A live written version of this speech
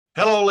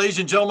Hello, ladies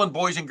and gentlemen,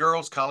 boys and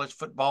girls, college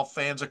football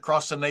fans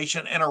across the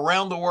nation and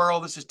around the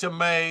world. This is Tim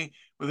May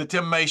with the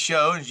Tim May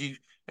Show.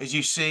 As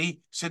you see,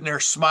 sitting there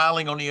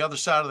smiling on the other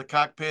side of the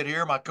cockpit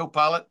here, my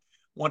co-pilot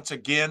once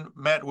again,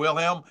 Matt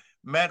Wilhelm.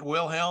 Matt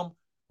Wilhelm,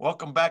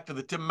 welcome back to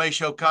the Tim May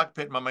Show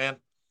cockpit, my man.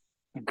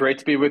 Great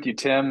to be with you,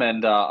 Tim,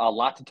 and a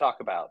lot to talk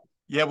about.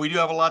 Yeah, we do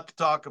have a lot to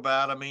talk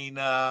about.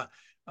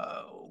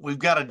 We've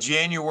got a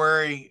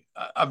January.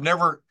 I've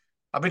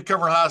been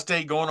covering Ohio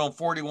State going on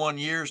 41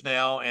 years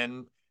now,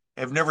 and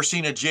have never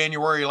seen a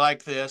January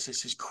like this.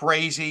 This is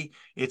crazy.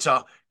 It's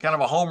a kind of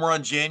a home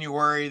run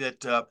January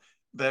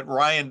that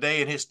Ryan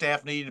Day and his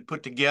staff needed to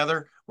put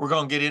together. We're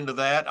going to get into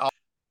that.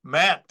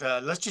 Matt,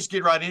 let's just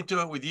get right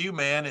into it with you,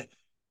 man.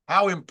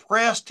 How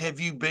impressed have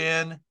you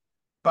been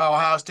by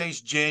Ohio State's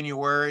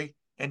January,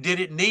 and did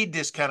it need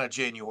this kind of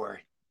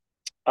January?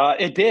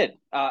 It did.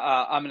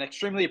 I'm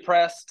extremely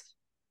impressed.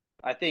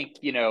 I think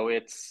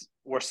it's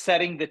we're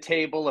setting the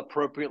table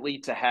appropriately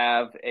to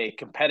have a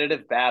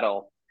competitive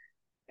battle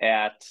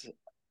at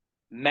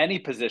many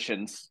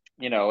positions.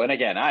 And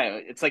again,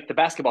 it's like the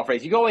basketball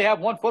phrase: you only have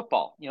one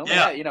football. You only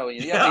Yeah, have,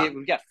 yeah,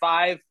 we've got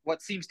five,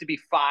 what seems to be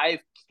five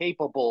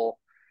capable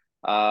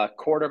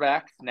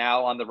quarterbacks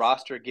now on the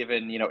roster,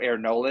 given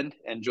Aaron Noland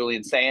and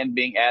Julian Sand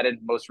being added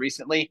most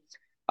recently.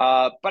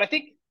 But I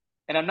think,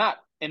 and I'm not,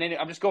 and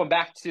I'm just going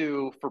back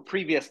to for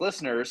previous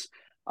listeners,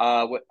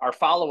 our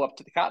follow up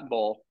to the Cotton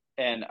Bowl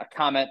and a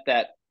comment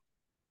that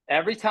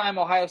every time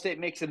Ohio State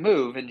makes a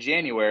move in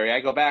January, I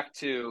go back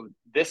to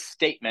this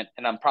statement,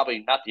 and I'm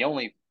probably not the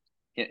only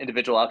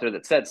individual out there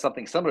that said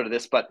something similar to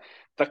this, but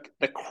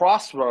the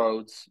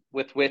crossroads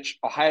with which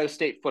Ohio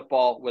State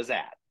football was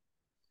at.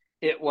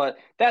 It was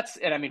that's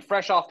and I mean,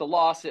 fresh off the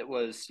loss, it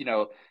was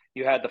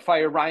you had the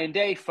fire Ryan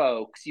Day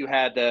folks, you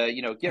had the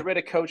get rid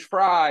of Coach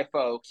Fry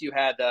folks, you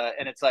had the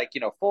and it's like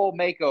full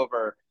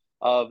makeover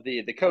of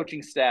the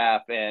coaching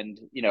staff, and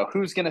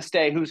who's going to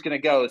stay, who's going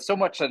to go. So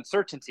much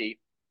uncertainty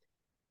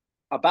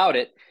about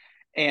it,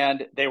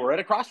 and they were at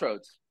a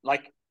crossroads.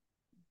 Like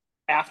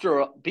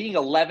after being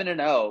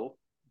 11-0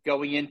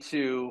 going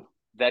into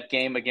that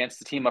game against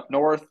the team up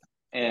north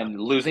yeah. and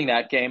losing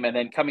that game, and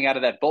then coming out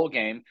of that bowl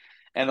game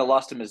and the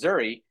loss to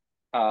Missouri,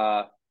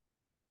 uh,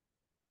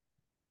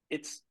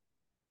 it's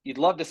you'd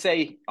love to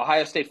say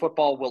Ohio State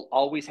football will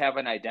always have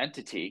an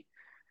identity,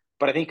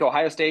 but I think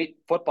Ohio State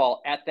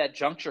football at that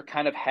juncture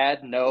kind of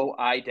had no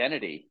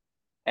identity.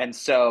 And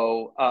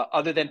so,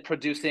 other than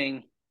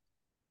producing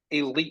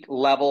elite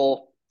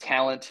level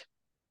talent,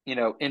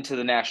 into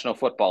the National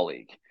Football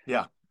League,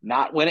 Yeah.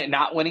 not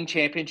winning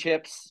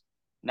championships,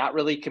 not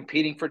really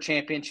competing for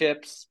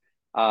championships,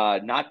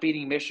 not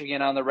beating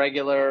Michigan on the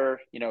regular,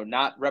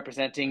 not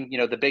representing,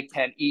 the Big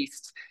Ten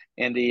East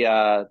in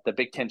the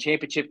Big Ten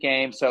championship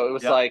game. So it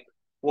was Yeah. like,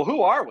 well,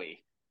 who are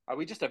we? Are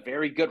we just a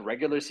very good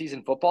regular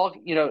season football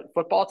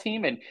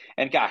team?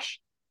 And gosh,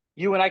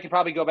 you and I can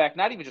probably go back,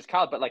 not even just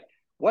college, but like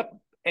what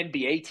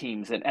NBA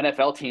teams and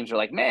NFL teams are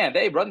like, man,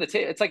 they run the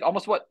table. It's like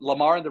almost what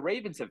Lamar and the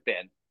Ravens have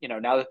been,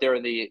 now that they're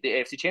in the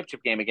AFC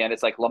championship game again.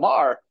 It's like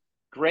Lamar,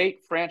 great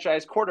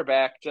franchise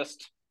quarterback,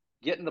 just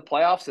get in the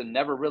playoffs and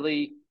never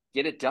really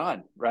get it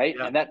done, right?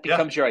 Yeah. And that Yeah.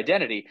 becomes your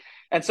identity.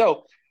 And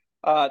so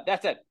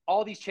that's it.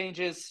 All these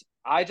changes,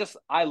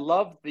 I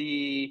love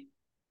the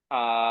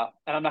and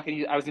I'm not gonna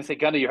use, I was gonna say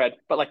gun to your head,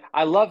 but like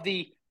I love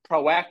the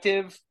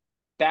proactive,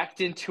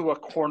 backed into a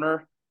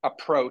corner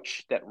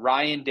approach that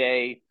Ryan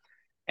Day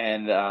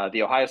and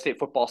the Ohio State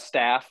football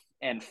staff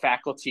and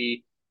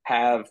faculty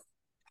have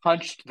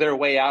punched their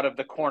way out of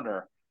the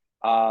corner.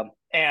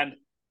 And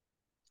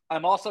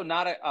I'm also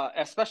not,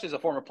 especially as a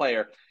former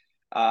player,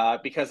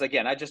 because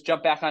again, I just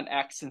jump back on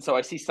X, and so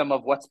I see some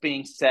of what's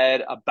being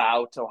said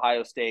about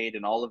Ohio State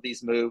and all of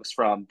these moves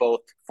from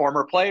both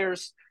former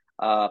players,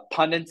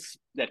 pundits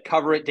that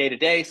cover it day to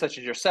day, such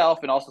as yourself,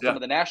 and also some Yeah.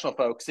 of the national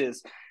folks.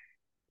 Is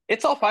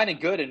it's all fine and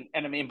good, and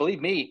I mean,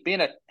 believe me,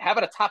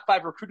 having a top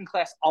five recruiting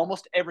class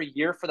almost every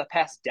year for the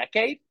past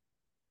decade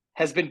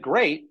has been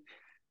great,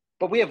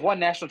 but we have one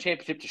national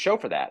championship to show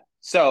for that.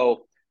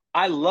 So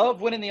I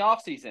love winning the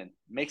offseason.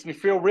 Makes me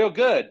feel real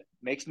good.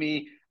 Makes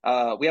me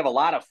we have a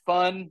lot of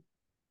fun,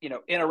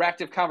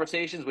 interactive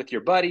conversations with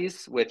your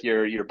buddies, with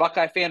your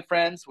Buckeye fan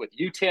friends, with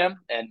you, Tim,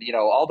 and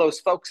all those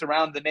folks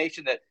around the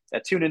nation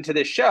that tune into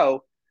this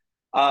show.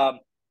 Um,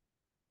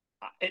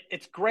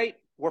 it's great.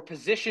 We're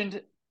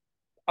positioned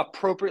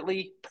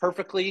appropriately,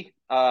 perfectly.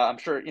 I'm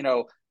sure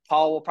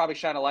Paul will probably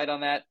shine a light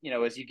on that.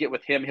 As you get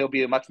with him, he'll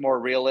be a much more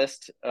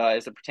realist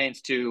as it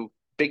pertains to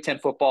Big Ten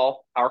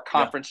football, our Yeah.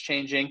 conference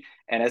changing,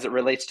 and as it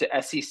relates to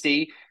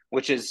SEC,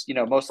 which is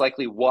most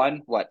likely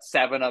won what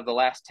 7 of the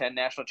last 10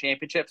 national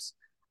championships.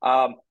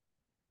 Um,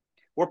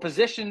 we're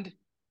positioned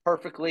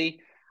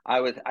perfectly.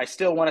 I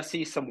still want to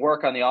see some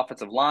work on the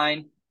offensive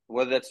line,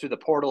 whether that's through the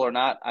portal or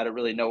not. I don't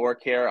really know or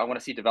care. I want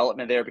to see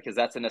development there because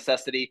that's a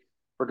necessity,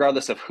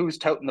 regardless of who's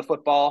toting the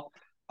football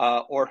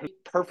or who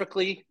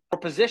perfectly or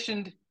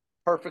positioned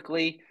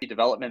perfectly.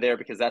 Development there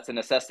because that's a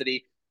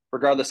necessity,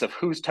 regardless of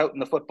who's toting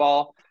the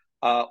football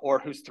or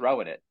who's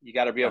throwing it. You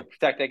got to be Yeah. able to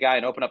protect that guy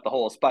and open up the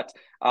holes. But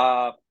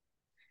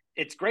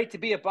it's great to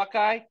be a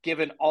Buckeye,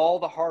 given all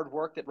the hard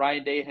work that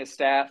Ryan Day and his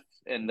staff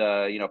and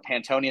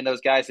Pantoni and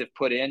those guys have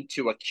put in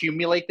to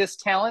accumulate this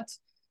talent.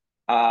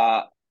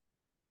 Uh,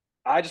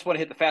 I just want to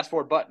hit the fast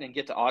forward button and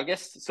get to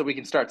August so we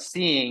can start I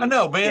seeing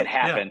know, it man. Yeah.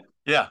 happen.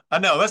 Yeah, I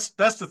know.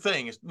 That's the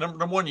thing. Is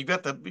number one, you're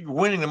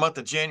winning the month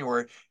of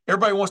January.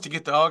 Everybody wants to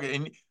get to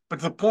August, but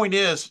the point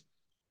is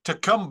to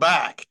come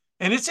back.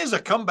 And this is a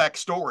comeback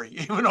story.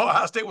 Even though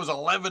Ohio State was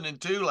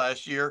 11-2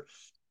 last year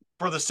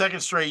for the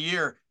second straight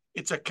year,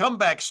 it's a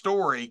comeback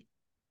story,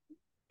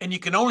 and you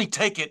can only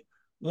take it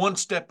one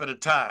step at a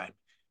time.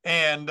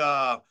 And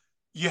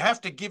you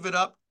have to give it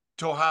up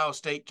to Ohio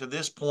State to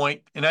this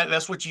point, and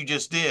that's what you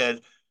just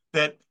did.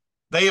 That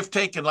they have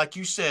taken, like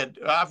you said,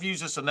 I've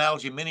used this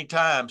analogy many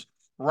times.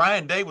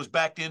 Ryan Day was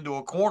backed into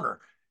a corner,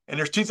 and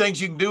there's two things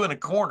you can do in a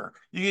corner.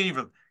 You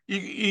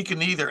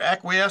can either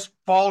acquiesce,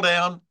 fall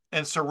down,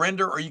 and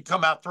surrender, or you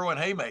come out throwing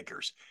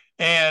haymakers.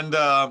 And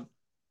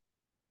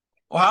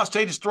Ohio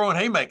State is throwing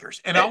haymakers,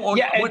 and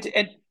Yeah,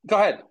 and go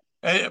ahead.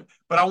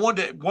 but I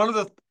wanted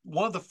to,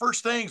 one of the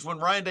first things when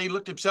Ryan Day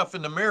looked himself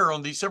in the mirror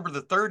on December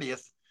the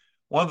 30th,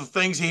 one of the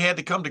things he had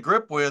to come to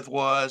grip with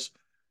was,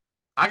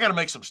 I got to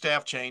make some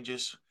staff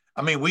changes.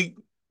 I mean, we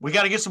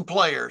got to get some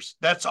players.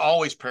 That's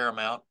always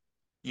paramount.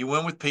 You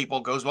win with people.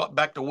 Goes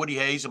back to Woody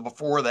Hayes, and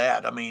before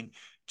that, I mean,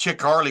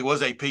 Chick Harley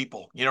was a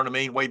people. You know what I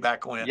mean? Way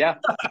back when. Yeah,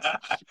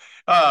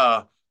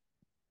 uh,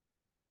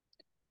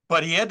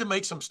 but he had to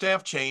make some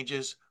staff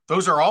changes.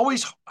 Those are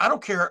always. I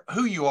don't care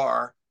who you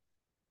are,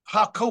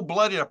 how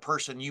cold-blooded a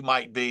person you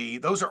might be.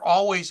 Those are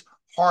always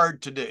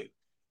hard to do.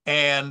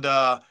 And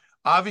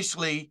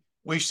obviously,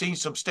 we've seen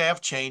some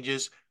staff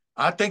changes.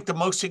 I think the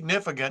most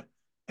significant,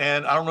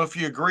 and I don't know if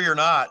you agree or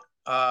not,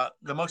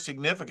 the most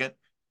significant,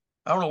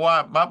 I don't know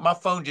why my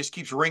phone just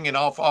keeps ringing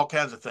off all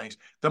kinds of things.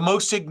 The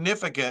most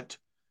significant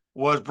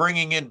was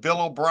bringing in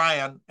Bill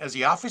O'Brien as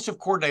the offensive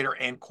coordinator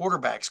and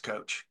quarterbacks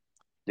coach.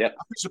 yeah,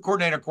 Offensive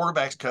coordinator,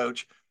 quarterbacks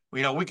coach.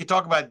 We could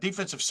talk about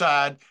defensive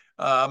side.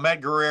 Matt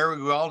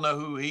Guerrero, we all know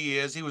who he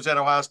is. He was at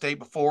Ohio State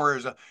before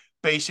as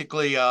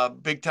basically a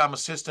big time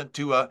assistant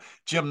to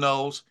Jim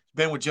Knowles.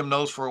 Been with Jim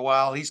Knowles for a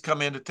while. He's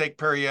come in to take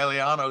Perry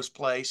Eliano's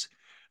place.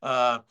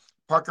 Uh,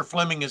 Parker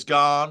Fleming is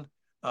gone.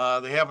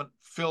 They haven't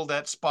filled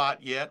that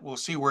spot yet. We'll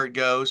see where it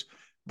goes.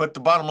 But the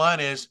bottom line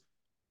is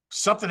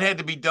something had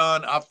to be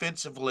done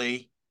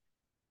offensively,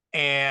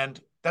 and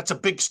that's a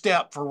big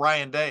step for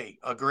Ryan Day.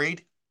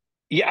 Agreed?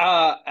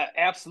 yeah.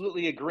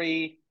 Absolutely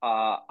agree.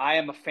 I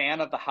am a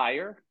fan of the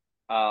hire,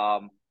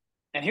 and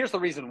here's the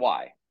reason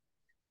why.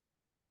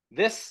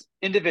 This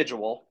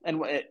individual,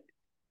 and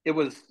it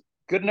was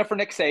good enough for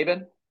Nick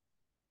Saban.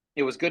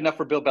 It was good enough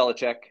for Bill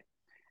Belichick.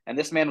 And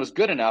this man was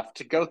good enough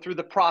to go through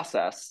the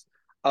process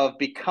of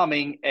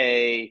becoming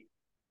a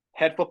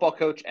head football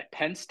coach at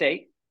Penn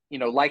State,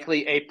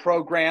 likely a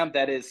program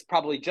that is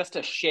probably just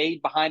a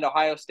shade behind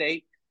Ohio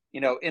State,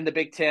 in the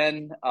Big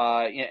Ten,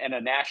 and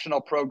a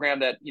national program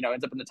that,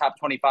 ends up in the top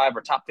 25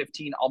 or top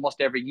 15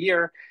 almost every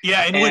year.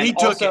 Yeah, and when And he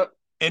took also,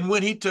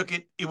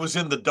 it, it was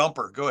in the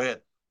dumper. Go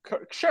ahead.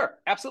 sure,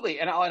 absolutely.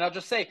 And I'll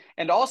just say,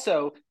 and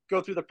also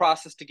go through the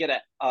process to get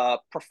a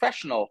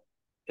professional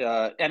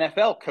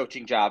NFL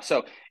coaching job.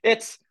 So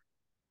it's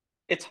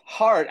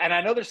hard, and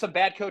I know there's some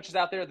bad coaches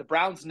out there. The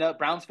Browns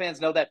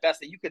fans know that best,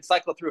 that you could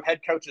cycle through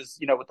head coaches,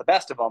 with the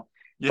best of them.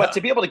 But Yeah,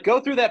 to be able to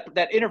go through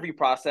that interview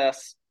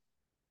process,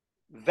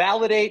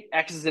 validate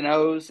X's and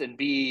O's, and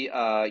be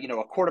a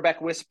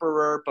quarterback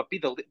whisperer, but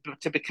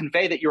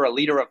convey that you're a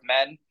leader of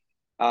men,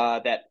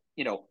 that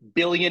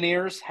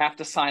billionaires have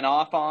to sign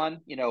off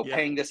on, yeah,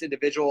 paying this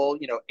individual,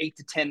 $8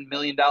 to $10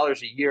 million a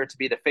year to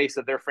be the face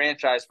of their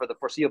franchise for the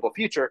foreseeable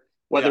future. yeah,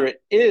 Whether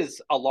it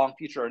is a long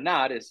future or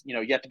not is,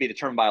 yet to be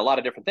determined by a lot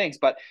of different things.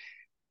 But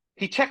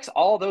he checks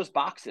all those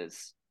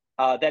boxes,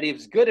 that he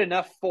was good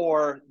enough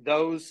for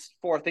those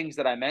four things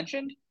that I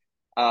mentioned.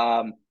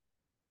 Um,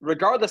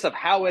 Regardless of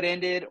how it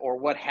ended or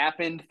what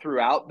happened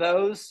throughout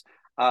those,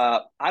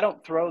 I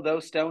don't throw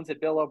those stones at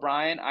Bill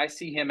O'Brien. I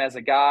see him as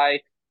a guy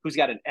who's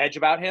got an edge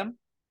about him,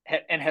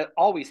 and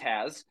always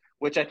has,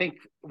 which I think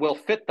will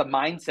fit the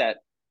mindset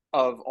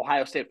of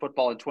Ohio State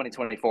football in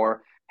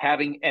 2024,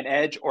 having an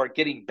edge or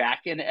getting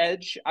back an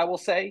edge, I will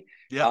say,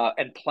 yeah,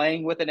 and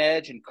playing with an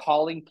edge and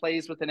calling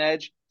plays with an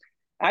edge.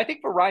 I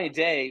think for Ryan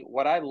Day,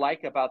 what I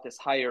like about this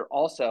hire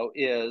also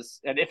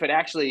is, and if it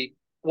actually,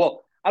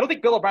 well, I don't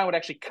think Bill O'Brien would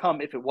actually come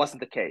if it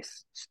wasn't the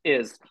case,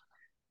 is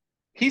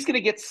he's going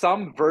to get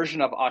some version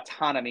of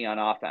autonomy on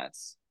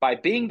offense by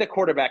being the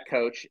quarterback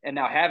coach and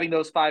now having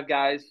those five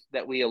guys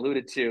that we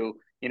alluded to,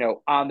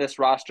 on this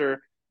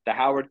roster, the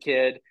Howard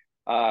kid,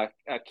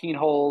 Keen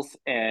Holes,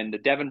 and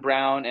Devin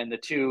Brown, and the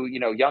two,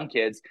 young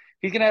kids.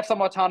 He's going to have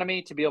some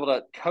autonomy to be able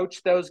to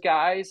coach those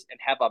guys and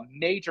have a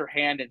major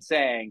hand in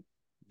saying,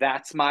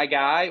 that's my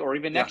guy, or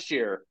even yeah, next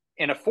year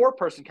in a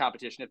four-person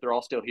competition, if they're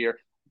all still here,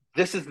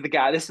 this is the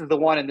guy, this is the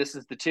one, and this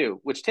is the two,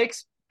 which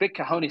takes big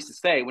cojones to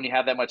say when you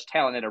have that much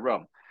talent in a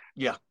room.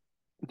 yeah,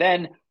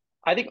 Then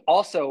I think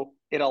also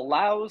it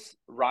allows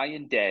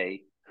Ryan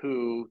Day,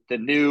 who the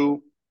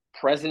new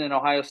president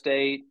of Ohio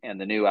State and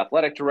the new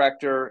athletic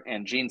director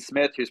and Gene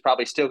Smith, who's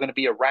probably still going to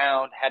be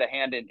around, had a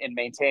hand in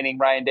maintaining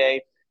Ryan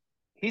Day.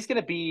 He's going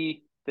to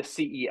be the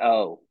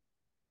CEO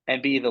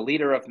and be the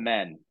leader of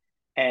men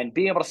and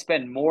being able to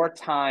spend more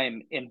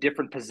time in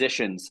different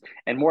positions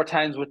and more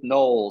times with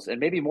Knowles and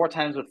maybe more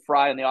times with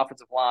Fry on the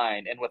offensive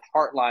line and with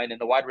Hartline in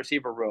the wide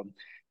receiver room,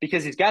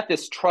 because he's got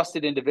this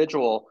trusted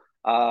individual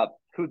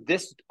who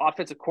this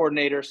offensive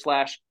coordinator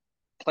slash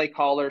play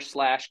caller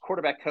slash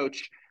quarterback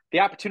coach, the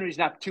opportunity is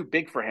not too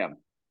big for him.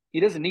 He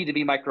doesn't need to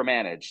be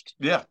micromanaged.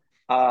 Yeah.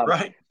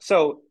 Right.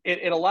 So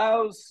it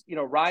allows,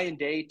 Ryan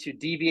Day to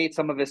deviate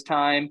some of his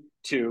time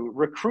to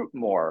recruit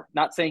more.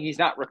 Not saying he's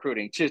not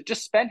recruiting, to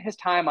just spend his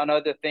time on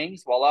other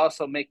things while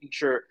also making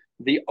sure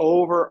the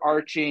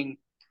overarching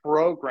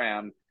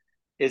program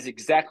is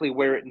exactly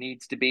where it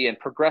needs to be and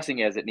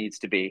progressing as it needs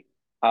to be.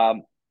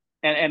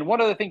 And one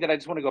other thing that I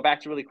just want to go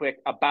back to really quick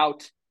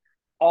about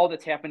all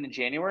that's happened in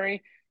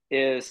January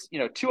is,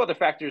 two other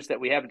factors that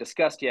we haven't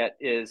discussed yet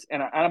is,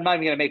 and I'm not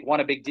even going to make one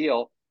a big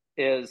deal,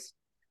 is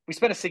we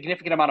spent a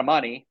significant amount of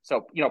money.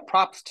 So,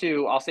 props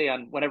to, I'll say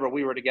on whenever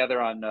we were together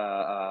on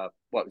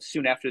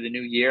soon after the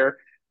new year,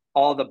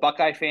 all the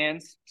Buckeye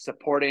fans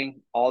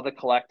supporting all the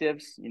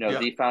collectives, Yeah.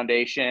 the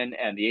foundation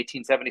and the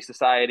 1870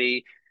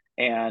 Society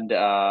and,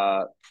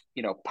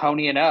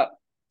 ponying up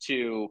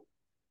to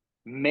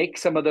make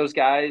some of those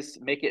guys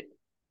make it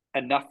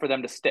enough for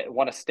them to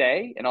want to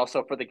stay and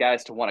also for the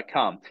guys to want to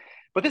come.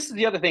 But this is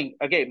the other thing,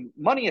 again,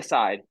 money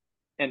aside,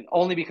 and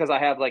only because I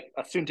have like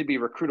a soon to be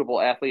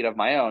recruitable athlete of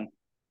my own.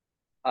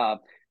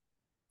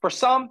 For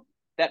some,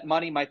 that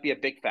money might be a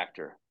big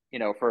factor,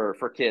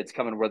 for kids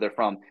coming where they're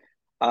from.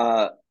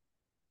 But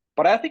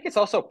I think it's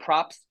also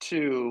props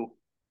to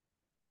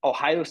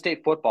Ohio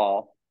State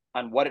football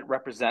on what it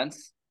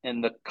represents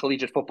in the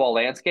collegiate football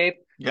landscape.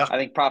 Yeah. I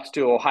think props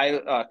to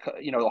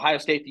Ohio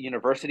State, the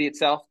university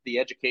itself, the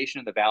education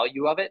and the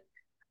value of it,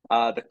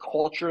 the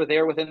culture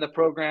there within the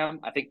program.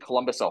 I think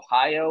Columbus,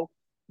 Ohio,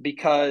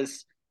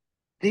 because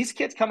these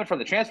kids coming from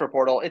the transfer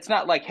portal, it's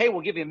not like, hey,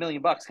 we'll give you $1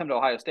 million, come to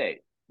Ohio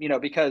State,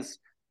 because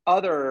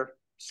other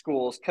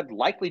schools could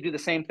likely do the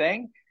same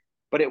thing,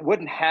 but it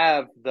wouldn't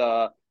have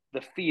the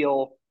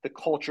feel, the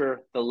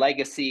culture, the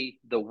legacy,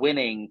 the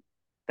winning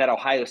that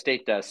Ohio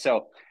State does.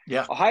 So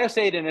yeah, Ohio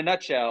State in a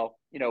nutshell,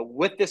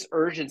 with this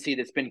urgency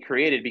that's been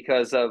created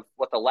because of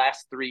what the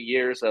last 3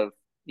 years of,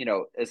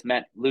 has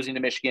meant, losing to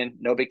Michigan,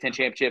 no Big Ten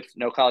championships,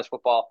 no college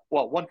football,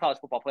 well, one college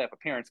football playoff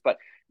appearance, but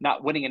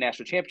not winning a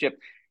national championship.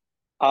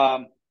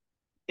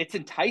 It's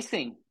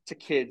enticing to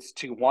kids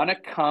to want to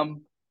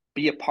come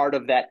be a part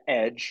of that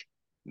edge,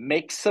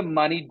 make some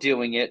money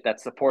doing it that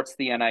supports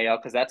the NIL,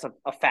 because that's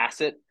a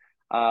facet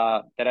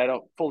that I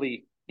don't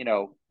fully,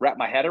 wrap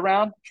my head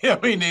around. Yeah,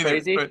 me It's neither.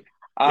 crazy. But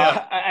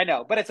yeah, I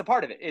know, but it's a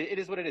part of it. It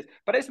is what it is.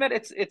 But it's meant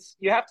it's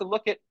you have to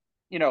look at,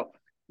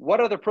 what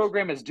other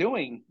program is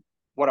doing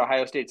what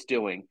Ohio State's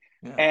doing.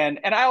 yeah.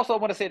 And I also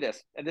want to say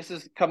this, and this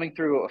is coming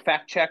through a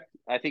fact check,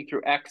 I think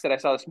through X that I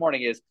saw this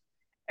morning, is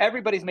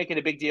everybody's making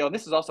a big deal. And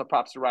this is also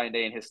props to Ryan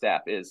Day and his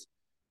staff is,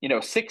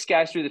 6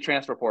 guys through the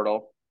transfer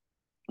portal.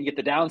 You get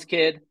the Downs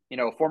kid,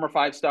 former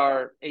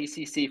 5-star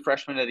ACC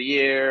freshman of the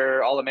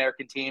year,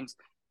 All-American teams.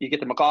 You get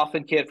the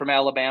McLaughlin kid from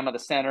Alabama, the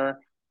center.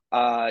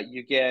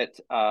 You get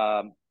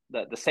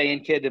the Sayin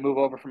kid to move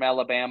over from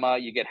Alabama.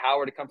 You get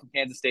Howard to come from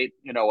Kansas State,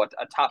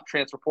 a top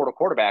transfer portal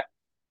quarterback.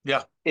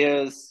 Yeah.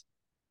 Is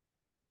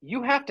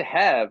you have to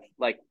have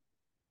like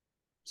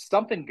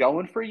something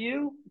going for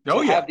you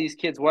to have these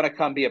kids want to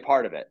come be a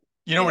part of it.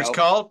 You know what it's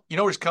called? You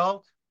know what it's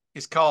called?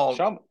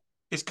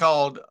 It's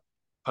called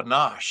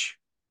panache.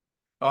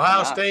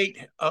 Ohio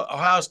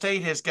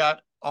State has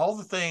got all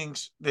the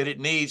things that it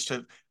needs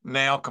to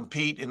now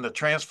compete in the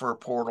transfer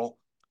portal,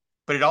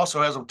 but it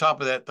also has on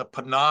top of that the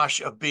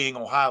panache of being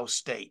Ohio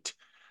State,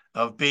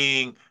 of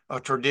being a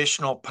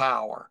traditional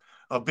power,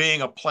 of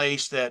being a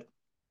place that,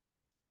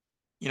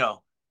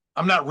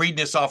 I'm not reading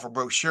this off a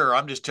brochure.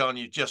 I'm just telling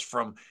you just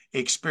from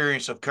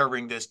experience of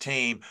covering this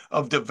team,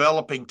 of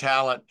developing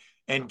talent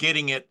and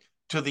getting it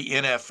to the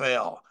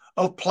NFL,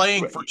 of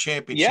playing for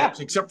championships,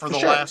 except for the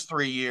last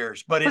 3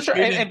 years. But it's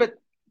been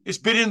it's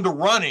been in the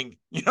running,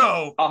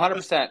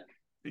 100%.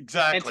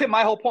 Exactly. And Tim,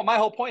 my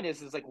whole point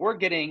is like we're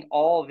getting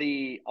all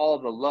the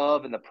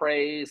love and the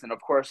praise, and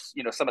of course,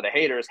 some of the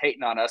haters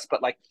hating on us,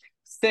 but like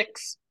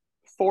 6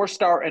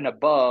 4-star and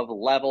above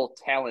level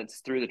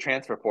talents through the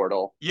transfer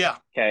portal. Yeah.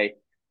 Okay.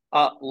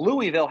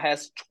 Louisville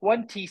has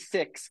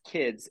 26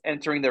 kids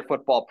entering their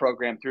football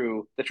program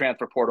through the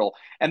transfer portal.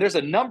 And there's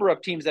a number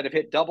of teams that have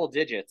hit double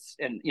digits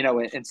and,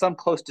 and some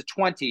close to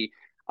 20.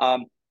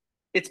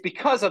 It's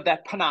because of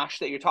that panache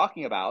that you're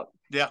talking about.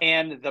 Yeah.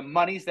 And the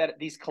monies that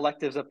these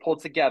collectives have pulled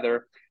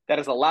together that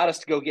has allowed us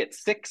to go get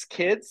 6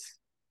 kids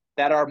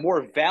that are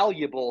more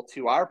valuable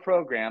to our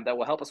program that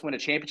will help us win a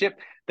championship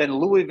than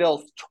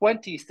Louisville's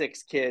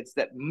 26 kids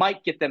that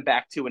might get them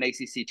back to an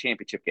ACC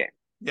championship game.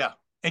 Yeah.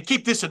 And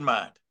keep this in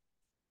mind.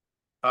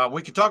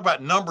 We can talk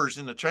about numbers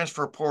in the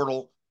transfer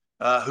portal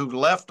who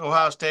left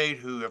Ohio State,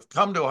 who have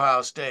come to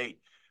Ohio State,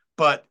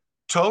 but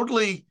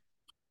totally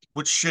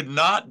which should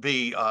not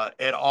be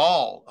at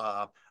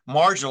all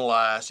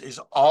marginalized, is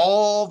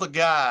all the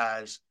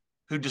guys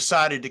who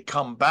decided to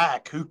come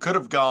back, who could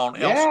have gone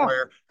Yeah.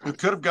 elsewhere, who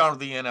could have gone to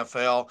the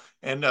NFL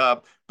and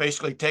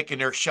basically taken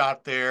their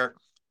shot there.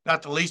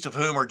 Not the least of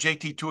whom are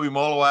JT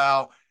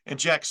Tuimoloau and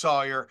Jack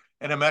Sawyer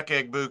and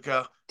Emeka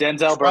Egbuka. Denzel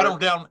Just write them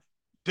Burks. down,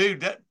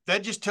 dude.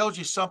 That just tells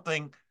you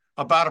something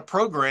about a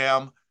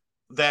program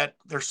that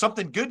there's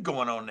something good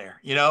going on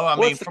there. I Well,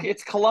 mean, from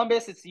it's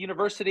Columbus, it's the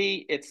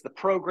university, it's the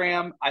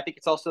program. I think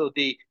it's also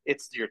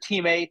it's your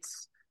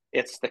teammates,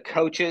 it's the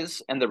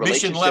coaches and the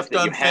mission relationship left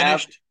that you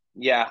have. unfinished.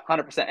 Yeah,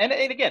 100%. And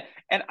again,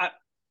 and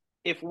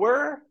if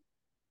we're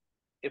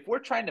if we're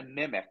trying to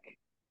mimic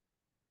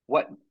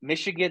what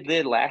Michigan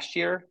did last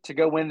year to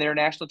go win their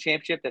national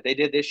championship that they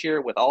did this year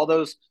with all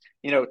those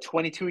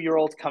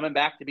 22-year-olds coming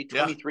back to be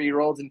Yeah,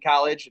 23-year-olds in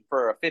college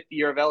for a fifth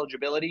year of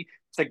eligibility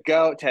to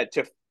go to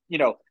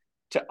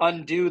to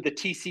undo the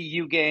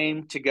TCU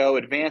game, to go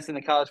advance in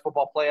the college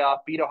football playoff,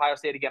 beat Ohio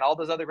State again, all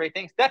those other great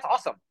things. That's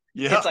awesome.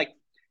 It's yeah, like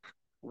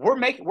we're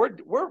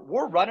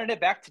running it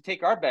back to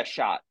take our best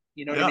shot.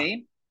 You know what I yeah,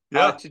 mean?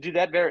 yeah. To do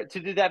that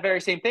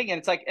very same thing, and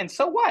it's like, and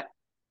so what?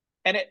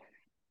 And it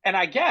and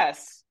I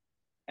guess,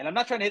 and I'm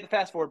not trying to hit the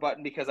fast forward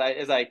button because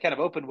as I kind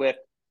of opened with,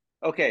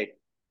 okay,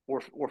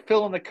 we're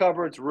filling the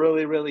cupboards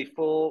really really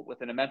full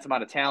with an immense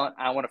amount of talent.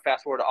 I want to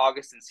fast forward to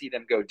August and see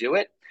them go do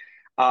it.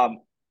 Um,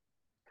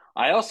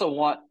 I also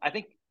want, I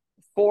think,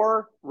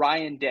 for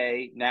Ryan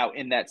Day now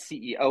in that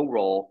CEO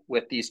role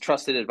with these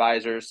trusted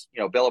advisors,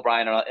 Bill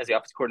O'Brien as the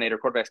offensive coordinator,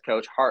 quarterbacks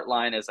coach,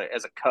 Hartline as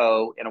a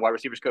co, and a wide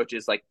receivers coach,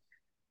 is like,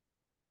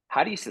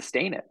 how do you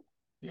sustain it?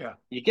 Yeah.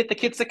 You get the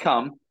kids to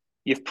come.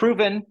 You've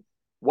proven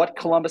what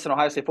Columbus and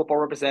Ohio State football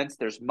represents.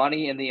 There's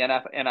money in the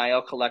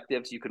NIL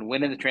collectives. You can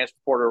win in the transfer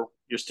portal.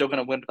 You're still going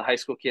to win with the high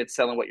school kids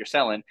selling what you're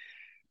selling.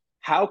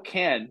 How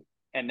can,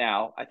 and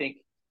now I think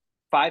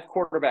 5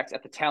 quarterbacks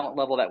at the talent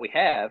level that we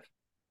have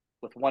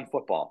with 1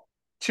 football,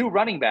 2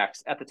 running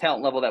backs at the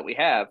talent level that we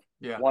have,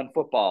 Yeah. 1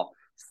 football,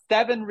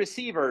 7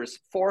 receivers,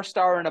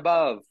 4-star and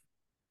above,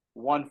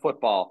 1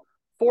 football,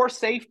 4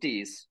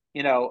 safeties,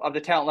 of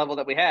the talent level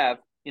that we have,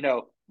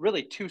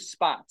 really 2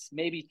 spots,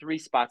 maybe 3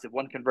 spots if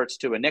one converts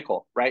to a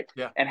nickel, right?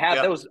 Yeah. And have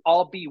Yeah. those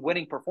all be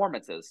winning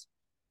performances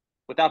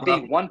without Well,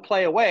 being one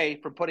play away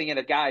from putting in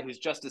a guy who's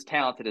just as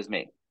talented as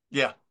me.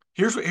 yeah.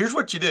 Here's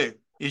what you do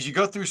is you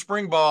go through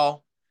spring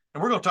ball,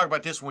 and we're going to talk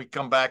about this when we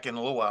come back in a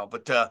little while.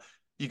 But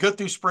you go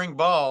through spring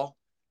ball,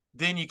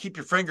 then you keep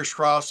your fingers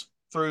crossed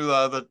through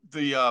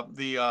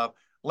the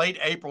late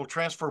April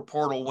transfer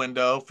portal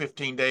window,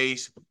 15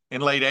 days in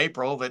late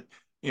April, that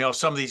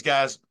some of these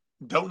guys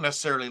don't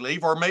necessarily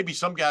leave, or maybe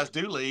some guys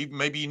do leave.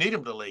 Maybe you need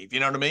them to leave. You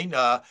know what I mean?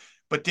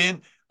 But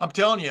then I'm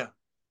telling you,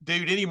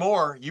 dude,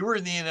 anymore, you were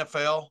in the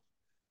NFL.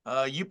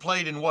 You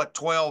played in what,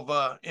 12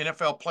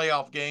 NFL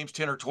playoff games,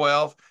 10 or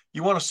 12.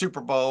 You won a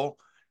Super Bowl.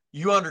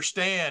 You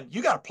understand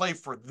you got to play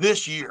for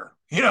this year.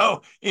 Yeah.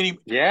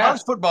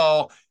 College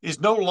football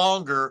is no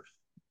longer,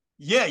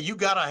 yeah, you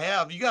got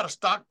to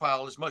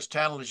stockpile as much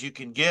talent as you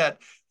can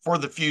get for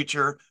the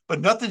future,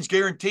 but nothing's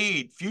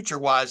guaranteed future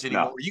wise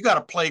anymore. No. You got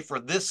to play for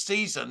this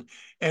season.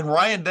 And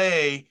Ryan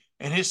Day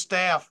and his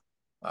staff,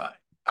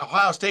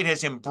 Ohio State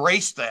has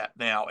embraced that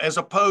now, as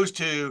opposed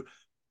to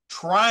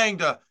trying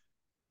to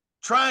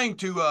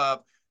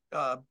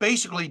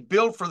basically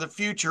build for the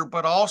future,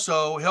 but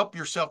also help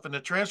yourself in the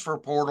transfer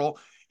portal.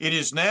 It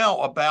is now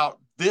about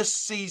this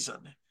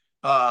season.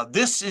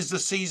 This is the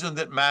season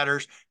that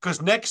matters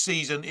because next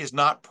season is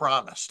not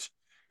promised,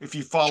 if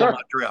you follow my Sure.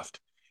 drift.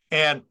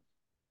 And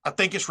I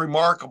think it's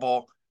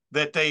remarkable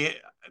that I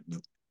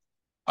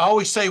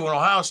always say when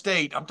Ohio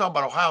State, I'm talking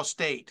about Ohio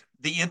State,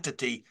 the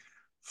entity,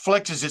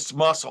 flexes its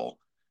muscle,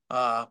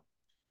 uh,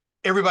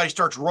 everybody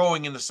starts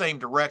rowing in the same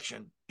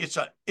direction. It's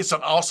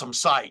an awesome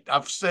sight.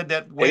 I've said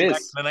that It way back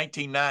is. in the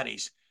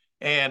 1990s,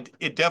 and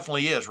it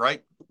definitely is,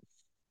 right?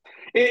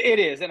 It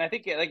is, and I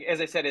think, like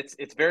as I said,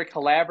 it's very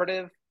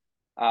collaborative.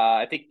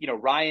 I think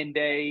Ryan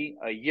Day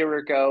a year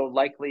ago,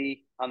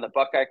 likely on the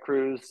Buckeye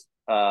cruise,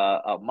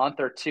 a month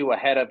or two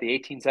ahead of the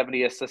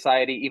 1870th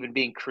Society even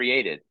being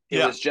created. It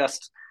Yeah, was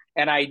just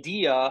an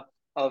idea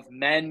of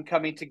men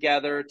coming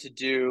together to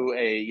do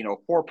a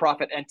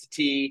for-profit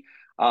entity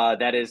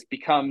that is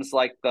becomes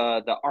like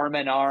the arm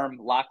in arm,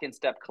 lock in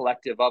step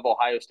collective of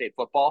Ohio State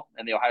football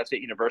and the Ohio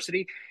State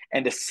University,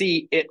 and to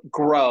see it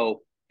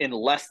grow in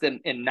less than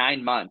in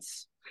 9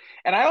 months.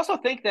 And I also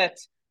think that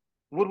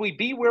would we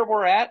be where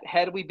we're at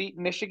had we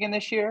beaten Michigan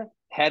this year?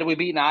 Had we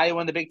beaten Iowa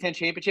in the Big Ten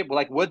championship?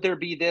 Like, would there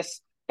be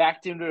this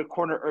backed into a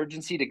corner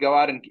urgency to go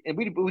out and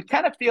we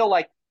kind of feel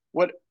like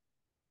what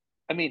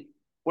I mean,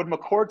 would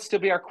McCord still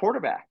be our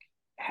quarterback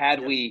had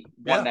yeah, we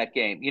won yeah, that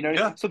game?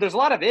 yeah, So there's a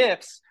lot of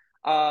ifs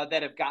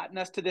that have gotten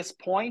us to this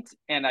point,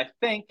 and I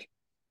think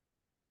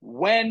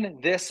when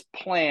this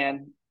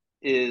plan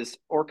is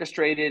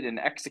orchestrated and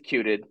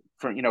executed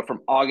from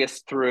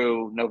August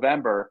through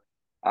November,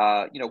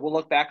 we'll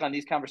look back on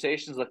these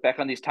conversations, look back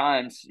on these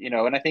times,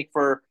 and I think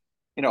for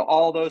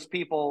all those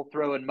people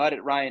throwing mud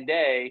at Ryan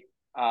Day,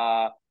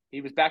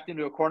 He was backed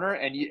into a corner,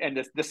 and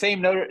the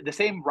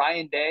same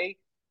Ryan Day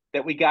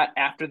that we got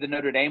after the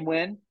Notre Dame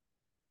win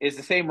is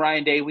the same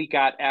Ryan Day we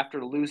got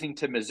after losing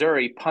to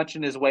Missouri,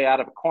 punching his way out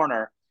of a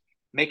corner,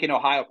 making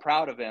Ohio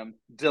proud of him,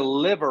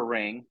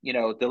 delivering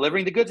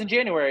the goods in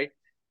January,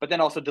 but then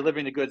also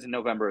delivering the goods in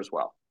November as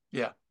well.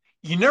 Yeah.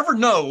 You never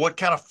know what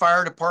kind of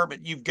fire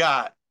department you've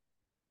got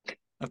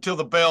until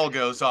the bell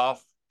goes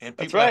off and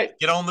That's people have to right.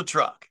 get on the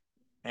truck.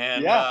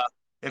 And Yeah.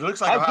 it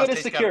looks like How good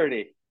is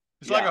security?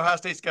 Yeah. Ohio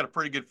State's got a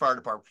pretty good fire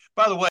department.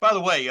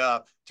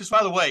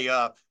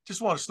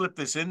 Just want to slip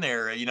this in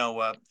there.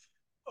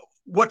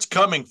 What's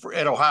coming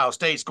at Ohio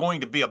State is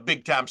going to be a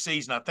big time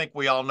season. I think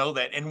we all know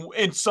that, and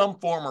in some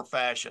form or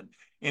fashion.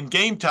 In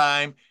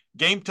gametime.co,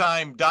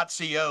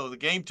 the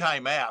Game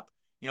Time app,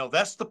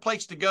 that's the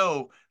place to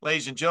go,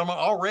 ladies and gentlemen.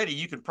 Already,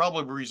 you can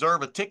probably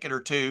reserve a ticket or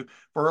two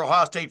for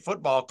Ohio State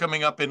football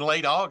coming up in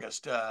late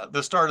August,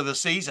 the start of the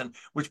season,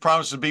 which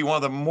promises to be one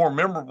of the more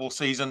memorable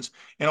seasons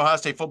in Ohio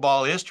State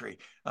football history.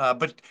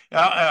 But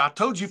I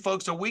told you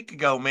folks a week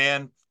ago,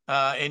 man,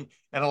 and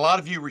a lot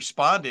of you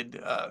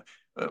responded.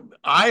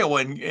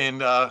 Iowa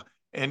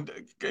and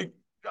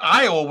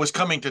Iowa was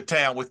coming to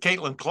town with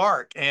Caitlin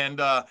Clark,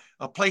 and a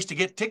place to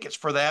get tickets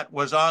for that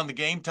was on the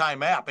Game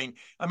Time app.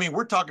 I mean,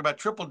 we're talking about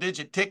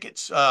triple-digit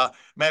tickets,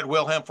 Matt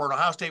Wilhelm, for an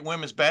Ohio State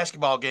women's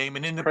basketball game,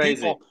 and then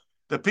Crazy.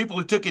 the people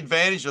who took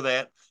advantage of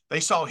that, they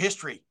saw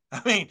history.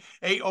 I mean,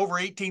 over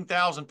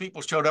 18,000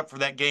 people showed up for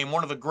that game,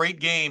 one of the great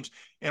games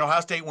in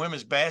Ohio State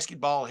women's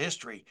basketball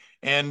history,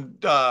 and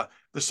the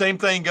same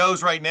thing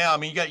goes right now. I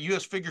mean, you got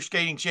U.S. figure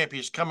skating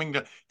champions coming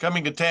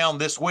to town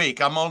this week.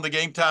 I'm on the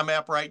Game Time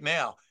app right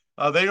now.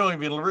 They don't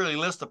even really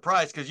list the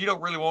price because you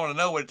don't really want to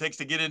know what it takes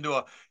to get into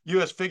a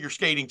U.S. figure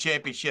skating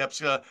championships.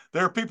 There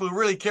are people who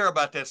really care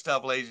about that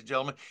stuff, ladies and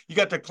gentlemen. You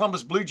got the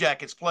Columbus Blue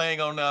Jackets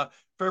playing on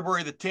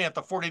February the 10th,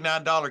 a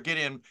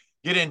 $49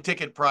 get in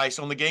ticket price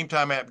on the Game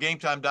Time app,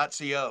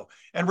 gametime.co.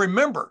 And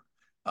remember,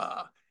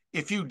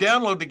 if you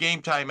download the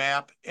Game Time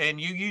app and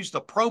you use the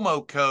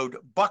promo code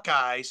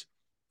Buckeyes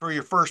for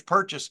your first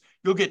purchase,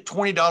 you'll get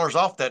 $20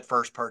 off that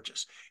first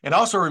purchase. And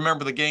also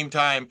remember the Game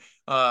Time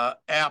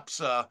app's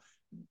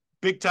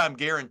big time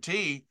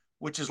guarantee,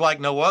 which is like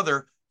no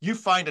other. You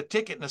find a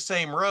ticket in the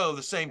same row,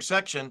 the same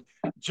section,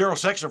 general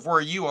section of where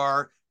you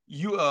are,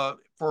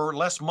 for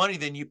less money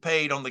than you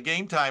paid on the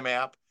Game Time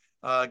app.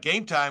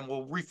 Game Time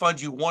will refund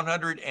you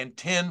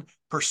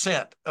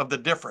 110% of the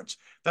difference.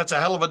 That's a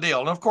hell of a deal.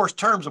 And of course,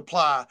 terms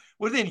apply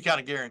with any kind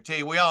of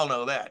guarantee. We all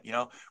know that,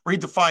 read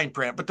the fine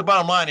print. But the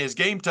bottom line is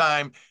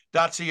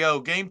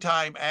gametime.co, Game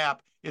Time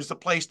app is the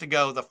place to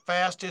go, the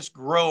fastest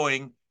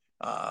growing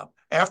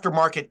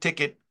aftermarket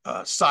ticket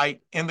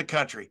site in the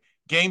country.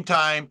 Game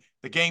Time,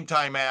 the Game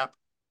Time app,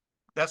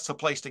 that's the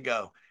place to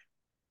go.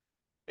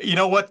 You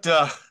know what,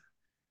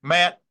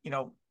 Matt,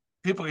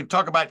 people can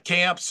talk about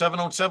camps,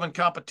 7-on-7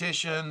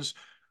 competitions,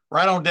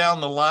 right on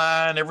down the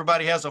line.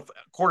 Everybody has a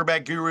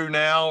quarterback guru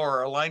now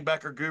or a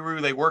linebacker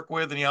guru they work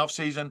with in the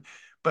offseason.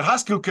 But high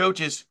school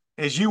coaches,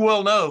 as you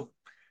well know,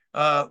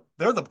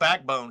 they're the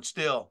backbone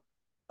still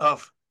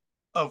of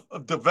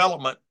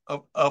development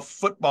of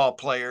football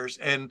players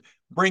and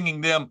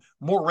bringing them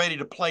more ready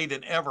to play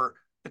than ever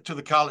to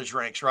the college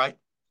ranks, right?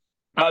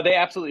 They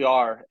absolutely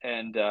are,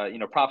 and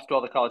props to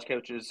all the college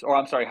coaches, or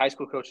I'm sorry, high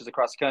school coaches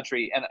across the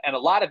country, and a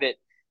lot of it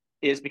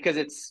is because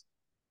it's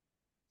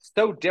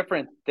so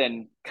different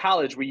than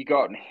college, where you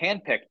go out and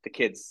handpick the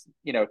kids,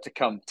 to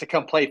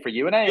come play for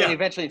you, and Yeah.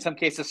 eventually, in some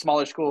cases,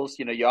 smaller schools,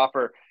 you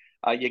offer,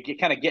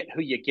 kind of get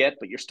who you get,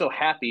 but you're still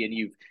happy, and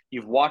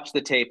you've watched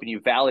the tape and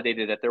you've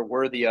validated that they're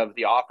worthy of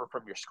the offer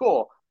from your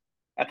school.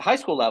 At the high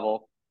school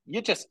level,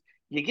 you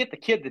get the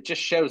kid that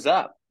just shows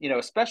up,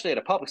 especially at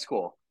a public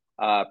school.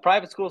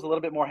 Private school is a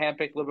little bit more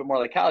handpicked, a little bit more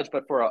like college,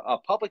 but for a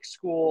public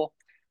school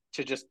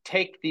to just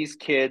take these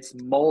kids,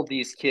 mold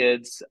these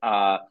kids,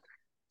 I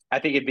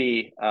think it'd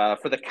be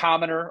for the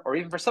commoner or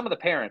even for some of the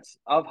parents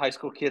of high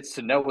school kids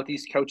to know what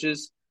these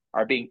coaches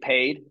are being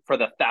paid for,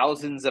 the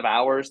thousands of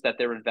hours that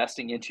they're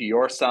investing into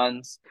your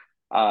sons,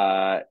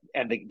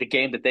 and the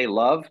game that they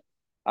love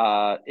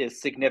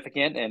is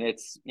significant. And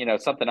it's,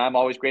 something I'm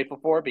always grateful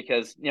for,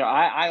 because,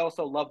 I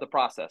also love the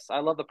process.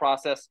 I love the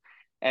process.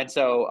 And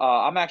so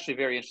I'm actually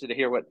very interested to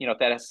hear what,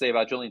 that has to say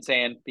about Julian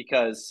Sand,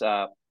 because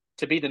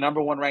to be the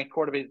number one ranked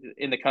quarterback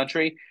in the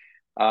country,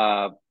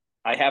 I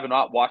have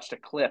not watched a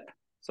clip.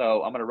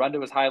 So I'm going to run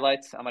to his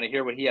highlights. I'm going to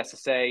hear what he has to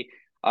say,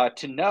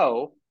 to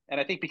know. And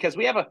I think because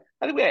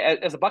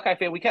as a Buckeye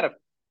fan,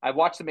 I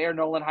watched some Aaron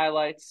Nolan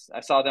highlights. I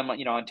saw them,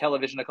 on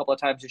television a couple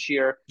of times this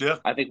year. Yeah.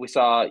 I think we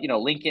saw,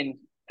 Lincoln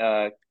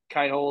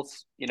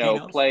Kienholz,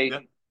 play Yeah.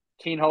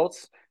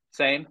 Kienholz.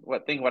 Same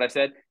what I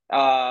said.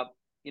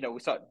 We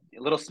saw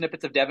little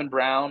snippets of Devin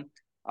Brown.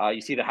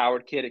 You see the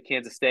Howard kid at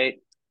Kansas State.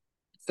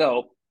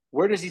 So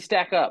where does he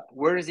stack up?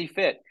 Where does he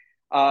fit?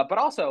 But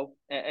also,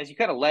 as you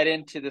kind of led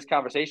into this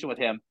conversation with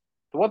him,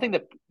 the one thing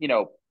that,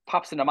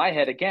 pops into my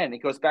head again,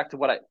 it goes back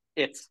to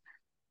it's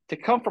to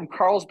come from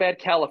Carlsbad,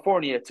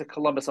 California to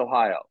Columbus,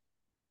 Ohio.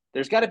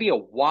 There's got to be a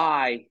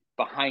why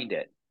behind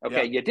it.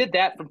 Okay. Yeah. You did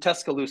that from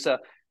Tuscaloosa.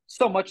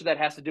 so much of that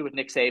has to do with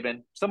Nick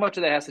Saban. So much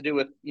of that has to do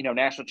with,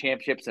 national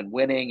championships and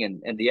winning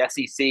and the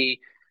SEC.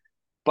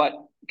 But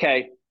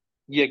okay,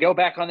 you go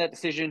back on that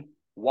decision.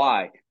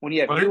 Why? When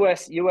you have Well,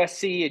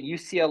 USC, and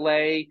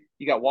UCLA,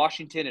 you got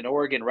Washington and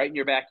Oregon right in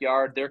your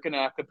backyard. They're going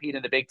to compete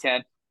in the Big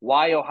Ten.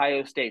 Why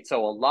Ohio State?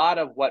 So a lot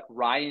of what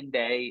Ryan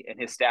Day and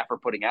his staff are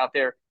putting out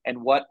there,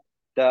 and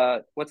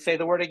let's say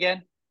the word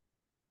again.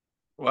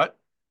 what?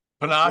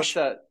 What's Panache?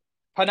 the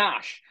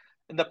panache?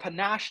 And the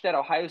panache that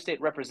Ohio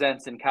State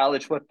represents in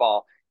college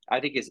football, I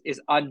think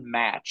is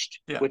unmatched,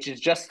 Yeah. which is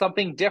just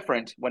something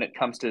different when it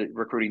comes to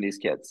recruiting these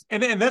kids.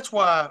 And that's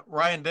why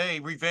Ryan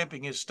Day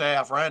revamping his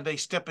staff, Ryan Day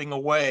stepping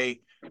away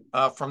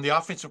from the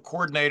offensive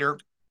coordinator,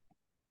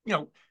 you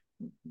know,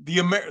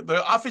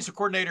 the offensive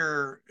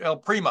coordinator El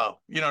Primo,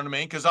 you know what I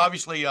mean? Because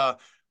obviously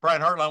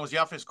Brian Hartline was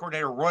the offensive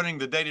coordinator running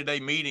the day-to-day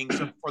meetings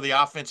for the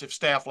offensive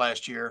staff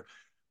last year.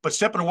 But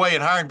stepping away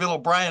and hiring Bill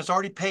O'Brien has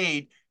already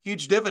paid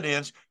huge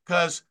dividends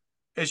because,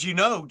 as you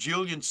know,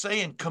 Julian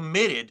Sayin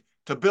committed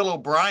to Bill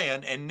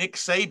O'Brien and Nick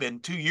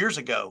Saban 2 years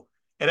ago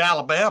at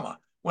Alabama.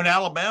 When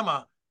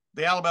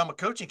the Alabama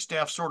coaching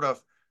staff sort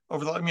of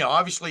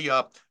obviously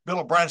Bill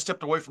O'Brien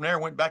stepped away from there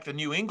and went back to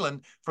New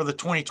England for the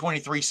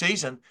 2023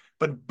 season.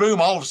 But boom,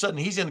 all of a sudden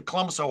he's in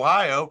Columbus,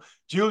 Ohio.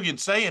 Julian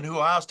Sayin, who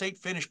Ohio State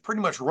finished pretty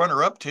much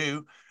runner-up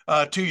to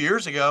 2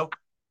 years ago,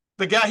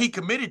 the guy he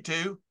committed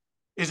to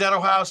is at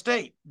Ohio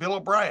State, Bill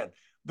O'Brien.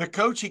 The head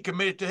coach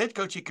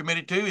he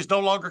committed to, is no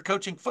longer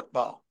coaching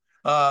football,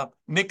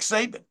 Nick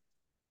Saban.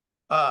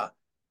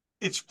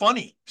 It's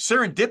funny.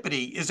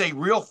 Serendipity is a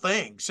real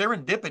thing.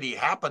 Serendipity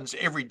happens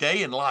every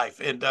day in life.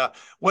 And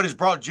what has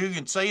brought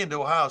Julian Sayin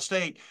to Ohio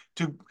State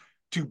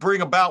to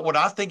bring about what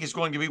I think is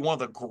going to be one of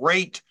the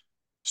great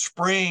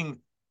spring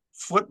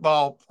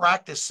football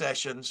practice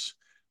sessions,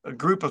 a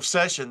group of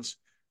sessions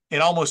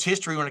in almost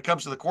history when it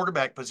comes to the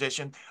quarterback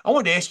position. I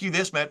wanted to ask you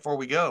this, Matt, before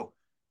we go.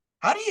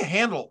 How do you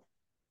handle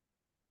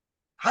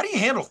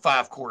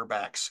five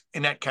quarterbacks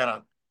in that kind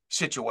of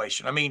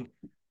situation? I mean,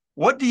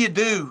 what do you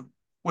do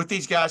with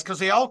these guys? Because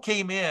they all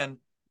came in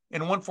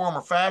one form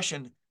or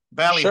fashion,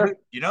 ballyhooed, Sure.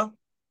 you know?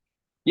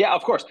 Yeah,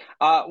 of course.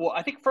 Well,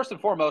 I think first and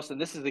foremost, and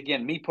this is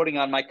again me putting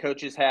on my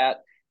coach's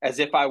hat as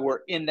if I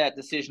were in that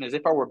decision, as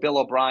if I were Bill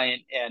O'Brien,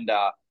 and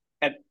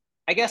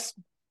I guess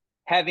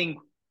having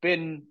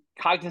been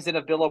cognizant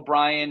of Bill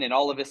O'Brien and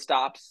all of his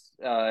stops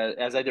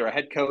as either a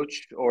head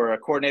coach or a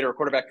coordinator or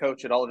quarterback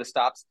coach at all of his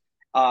stops,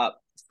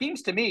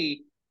 seems to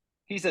me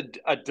he's I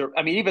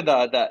mean, even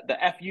the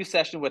FU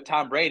session with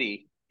Tom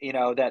Brady,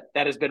 that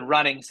has been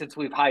running since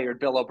we've hired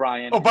Bill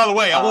O'Brien. Oh, by the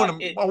way,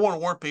 It, I want to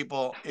warn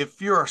people,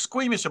 if you're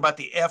squeamish about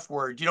the F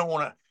word, you don't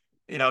want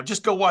to,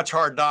 just go watch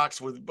Hard Knocks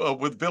with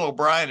Bill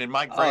O'Brien and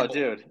Mike oh, Vrabel.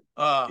 dude,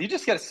 you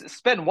just got to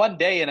spend one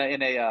day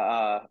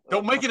a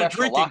Don't make it a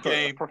drinking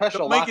game.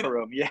 professional locker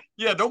room. Yeah,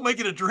 Yeah, don't make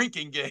it a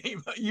drinking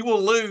game. You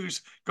will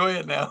lose. Go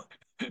ahead now.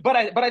 but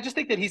I just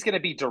think that he's going to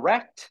be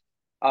direct.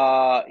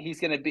 He's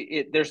going to be.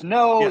 He's Yes.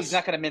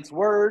 not going to mince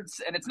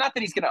words, and it's not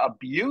that he's going to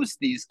abuse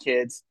these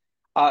kids.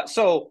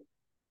 So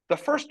the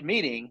first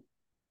meeting,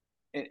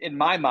 in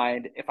my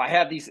mind, if I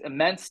have these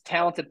immense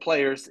talented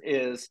players,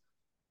 is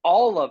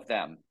all of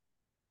them,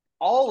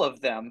 all of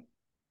them,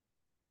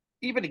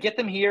 even to get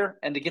them here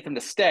and to get them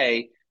to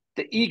stay,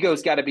 the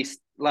ego's got to be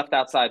left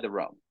outside the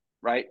room,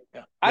 right?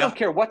 Yeah. I Yeah. don't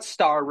care what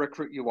star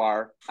recruit you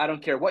are. I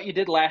don't care what you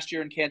did last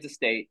year in Kansas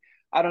State.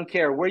 I don't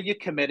care where you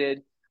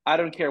committed. I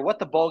don't care what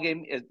the bowl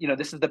game is.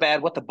 This is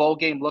what the bowl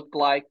game looked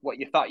like, what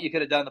you thought you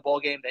could have done in the bowl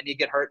game, then you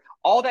get hurt.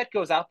 All that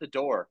goes out the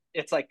door.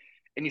 It's like,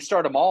 and you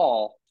start them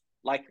all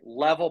like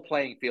level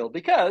playing field,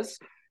 because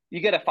you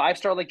get a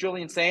 5-star like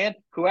Julian Sand,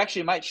 who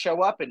actually might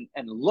show up and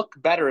look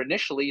better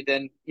initially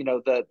than,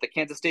 the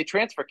Kansas State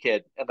transfer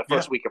kid in the Yeah.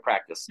 first week of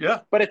practice. Yeah.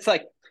 But it's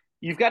like,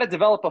 you've got to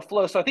develop a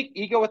flow. So I think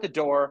ego at the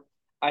door.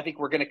 I think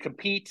we're going to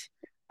compete.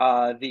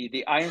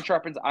 The iron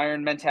sharpens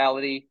iron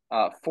mentality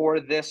for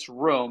this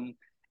room.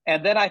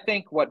 And then I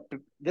think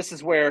this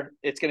is where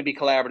it's going to be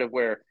collaborative,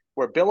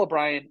 where Bill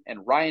O'Brien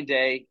and Ryan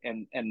Day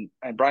and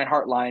Brian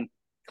Hartline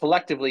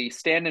collectively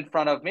stand in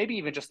front of maybe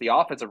even just the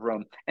offensive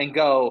room and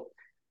go,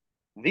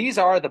 these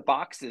are the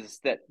boxes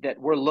that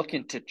we're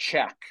looking to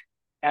check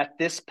at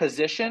this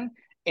position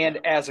and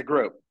Yeah. as a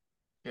group.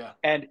 Yeah.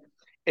 And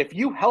if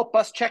you help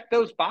us check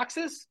those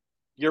boxes,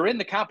 you're in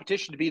the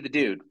competition to be the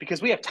dude,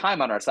 because we have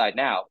time on our side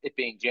now, it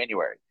being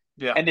January.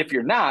 Yeah. And if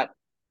you're not,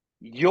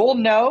 you'll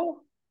know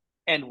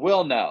and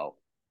we'll know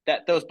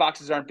that those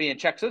boxes aren't being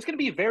checked. So it's going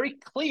to be very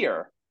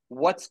clear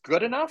what's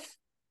good enough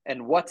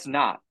and what's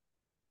not,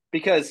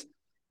 because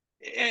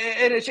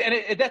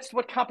that's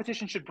what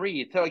competition should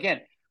breed. So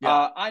again,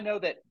 Yeah. I know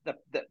that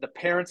the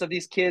parents of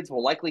these kids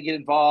will likely get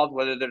involved,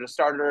 whether they're the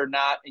starter or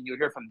not, and you'll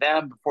hear from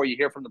them before you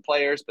hear from the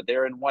players, but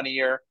they're in one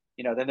ear.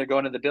 Then they're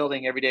going to the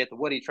building every day at the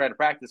Woody trying to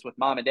practice with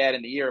mom and dad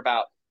in the ear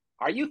about,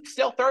 are you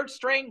still third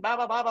string? Blah,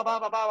 blah, blah, blah, blah,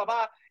 blah, blah,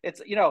 blah.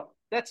 It's,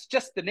 that's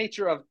just the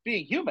nature of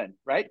being human,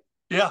 right?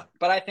 Yeah.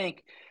 But I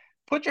think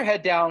put your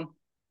head down,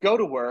 go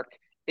to work.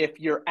 If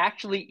you're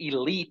actually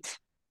elite,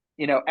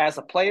 as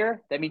a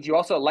player, that means you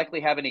also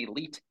likely have an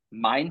elite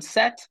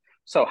mindset,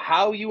 So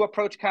how you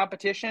approach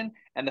competition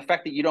and the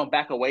fact that you don't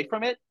back away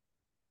from it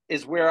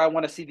is where I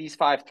want to see these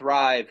five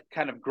thrive,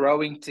 kind of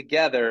growing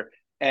together.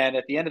 And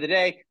at the end of the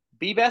day,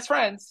 be best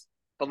friends,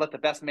 but let the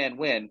best man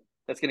win.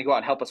 That's going to go out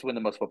and help us win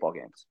the most football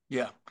games.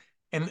 Yeah.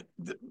 And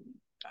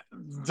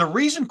the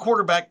reason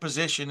quarterback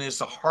position is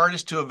the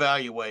hardest to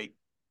evaluate,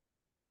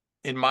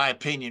 in my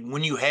opinion,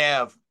 when you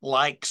have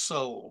like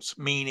souls,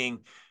 meaning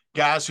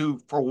guys who,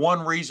 for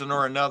one reason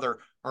or another,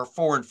 are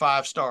 4 and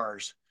 5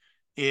 stars,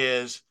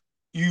 is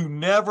you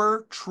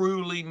never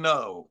truly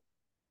know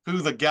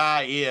who the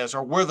guy is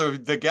or whether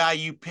the guy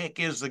you pick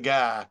is the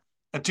guy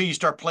until you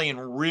start playing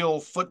real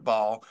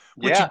football,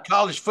 which in Yeah.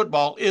 college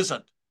football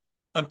isn't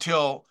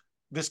until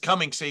this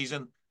coming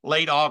season,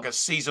 late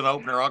August, season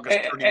opener, August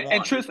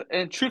 31.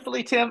 And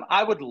truthfully, Tim,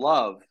 I would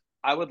love,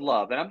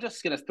 and I'm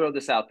just going to throw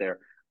this out there.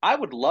 I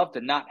would love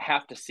to not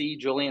have to see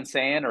Julian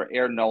Sand or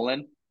Aaron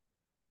Nolan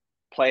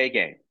play a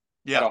game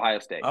at Yeah, Ohio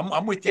State.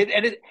 I'm with you.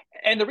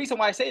 And the reason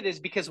why I say it is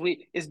because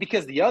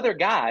the other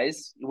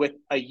guys with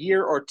a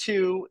year or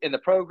two in the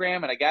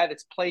program and a guy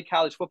that's played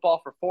college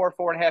football for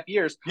 4.5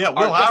 years Yeah, are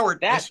Will just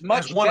Howard that has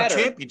much won a better.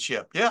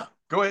 championship. Yeah,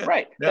 go ahead.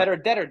 Right. Yeah,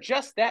 That are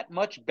just that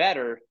much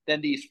better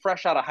than these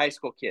fresh out of high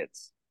school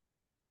kids.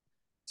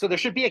 So there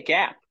should be a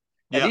gap.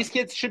 And yeah, these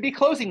kids should be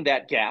closing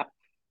that gap,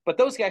 but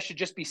those guys should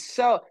just be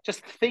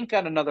just think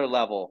on another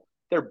level.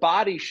 Their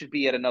body should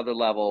be at another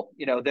level.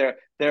 You know, they're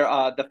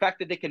the fact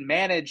that they can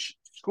manage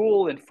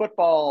school and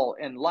football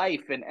and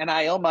life and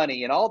NIL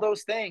money and all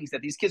those things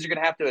that these kids are going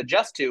to have to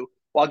adjust to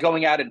while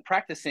going out and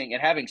practicing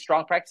and having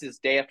strong practices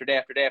day after day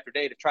after day after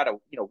day to try to,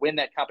 win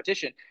that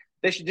competition.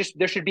 There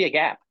should be a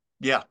gap.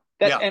 yeah,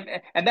 That yeah,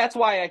 and that's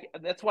why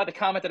the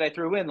comment that I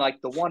threw in,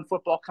 like the one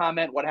football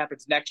comment, what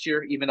happens next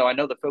year, even though I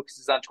know the focus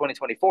is on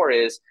 2024,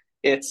 is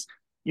it's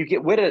you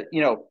get rid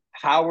of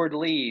Howard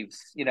leaves.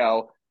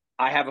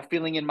 I have a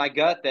feeling in my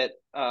gut that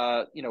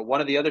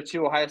one of the other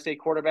two Ohio State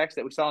quarterbacks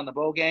that we saw in the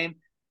bowl game,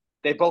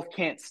 they both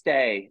can't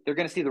stay. They're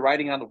going to see the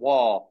writing on the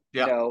wall,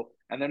 yeah,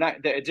 and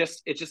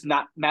it's just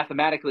not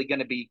mathematically going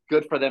to be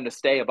good for them to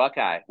stay a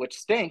Buckeye, which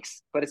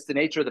stinks, but it's the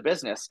nature of the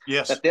business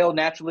yes, that they'll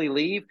naturally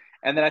leave.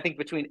 And then I think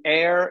between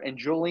Air and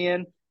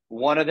Julian,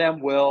 one of them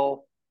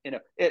will,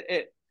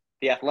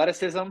 the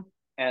athleticism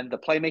and the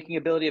playmaking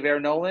ability of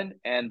Aaron Nolan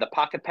and the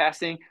pocket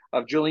passing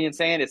of Julian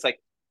Sand, it's like,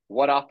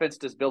 what offense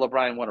does Bill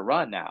O'Brien want to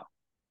run now?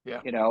 yeah,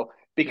 yeah,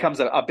 Becomes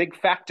a big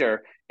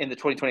factor in the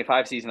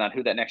 2025 season on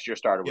who that next year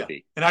starter would yeah.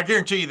 be. And I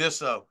guarantee you this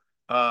though,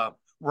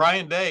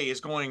 Ryan Day is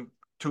going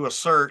to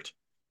assert,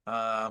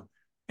 uh,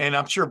 and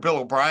I'm sure Bill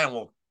O'Brien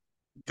will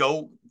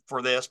go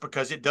for this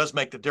because it does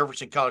make the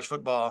difference in college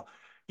football.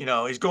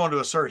 He's going to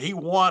assert he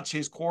wants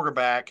his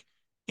quarterback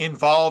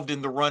involved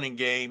in the running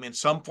game in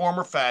some form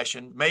or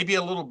fashion, maybe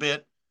a little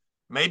bit,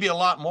 maybe a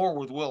lot more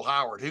with Will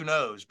Howard, who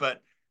knows?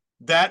 But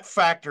that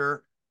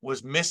factor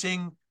was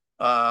missing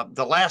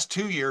the last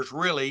 2 years,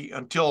 really,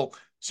 until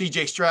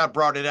CJ Stroud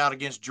brought it out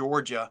against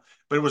Georgia.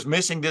 But it was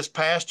missing this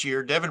past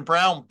year. Devin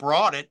Brown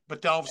brought it,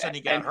 but then all of a sudden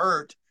he got And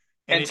hurt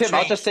and and it Tim,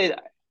 changed.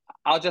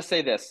 I'll just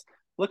say this.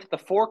 Look at the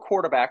four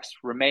quarterbacks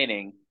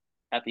remaining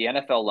at the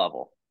NFL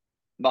level.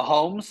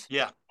 Mahomes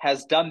Yeah.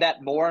 has done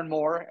that more and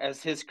more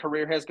as his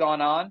career has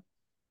gone on.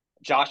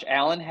 Josh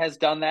Allen has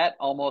done that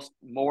almost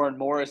more and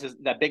more as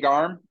that big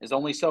arm is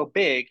only so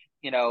big.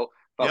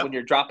 But when Yep.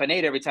 you're dropping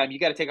eight every time, you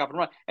got to take off and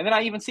run. And then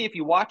I even see if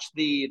you watch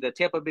the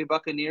Tampa Bay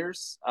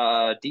Buccaneers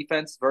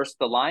defense versus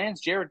the Lions,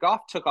 Jared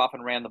Goff took off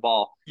and ran the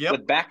ball Yep.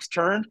 with backs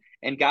turned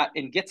and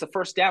gets a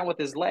first down with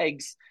his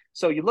legs.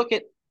 So you look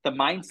at the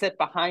mindset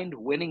behind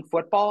winning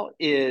football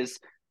is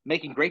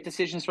making great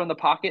decisions from the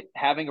pocket,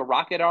 having a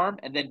rocket arm,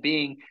 and then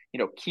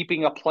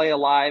keeping a play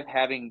alive,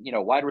 having,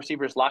 wide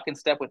receivers lock in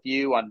step with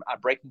you on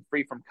breaking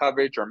free from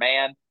coverage or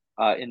man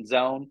in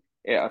zone,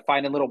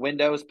 finding little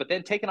windows, but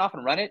then taking off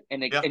and run it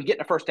and Yeah. getting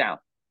a first down,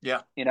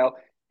 Yeah.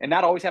 and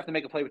not always have to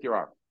make a play with your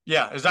arm.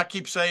 Yeah. As I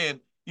keep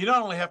saying, you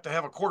not only have to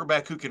have a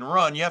quarterback who can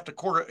run, you have to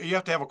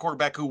have a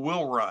quarterback who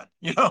will run,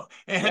 and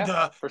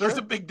Yeah, for there's a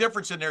sure. big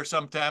difference in there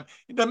sometimes.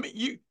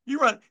 You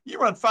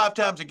run 5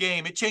 times a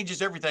game, it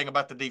changes everything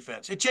about the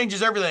defense. It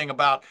changes everything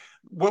about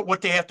what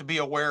they have to be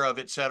aware of,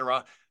 et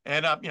cetera.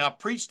 And I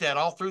preached that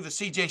all through the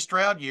CJ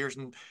Stroud years,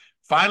 and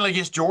finally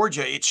against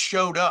Georgia, it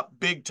showed up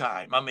big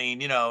time. I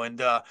mean, and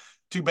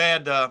too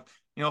bad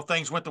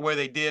things went the way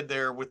they did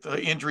there with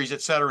the injuries,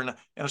 et cetera, and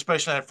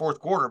especially in that fourth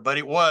quarter. But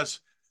it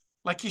was,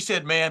 like you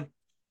said, man,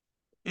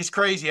 it's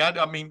crazy.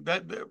 I mean,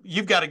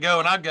 you've got to go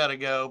and I've got to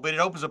go, but it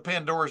opens a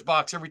Pandora's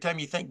box every time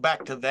you think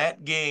back to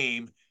that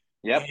game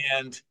Yep.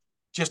 and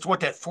just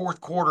what that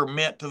fourth quarter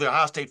meant to the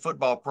Ohio State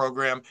football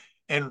program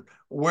and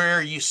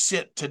where you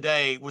sit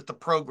today with the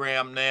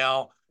program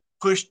now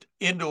pushed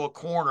into a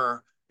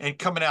corner and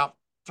coming out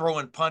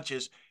throwing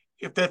punches.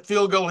 If that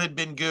field goal had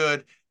been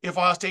good, if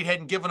Ohio State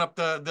hadn't given up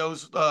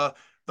those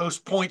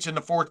points in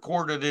the fourth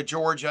quarter to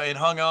Georgia and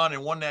hung on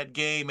and won that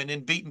game and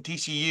then beaten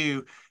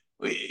TCU,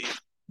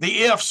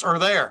 the ifs are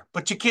there,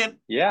 but you can't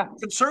Yeah.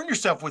 concern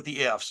yourself with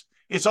the ifs.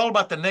 It's all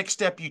about the next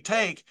step you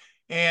take.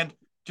 And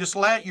just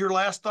your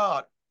last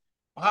thought,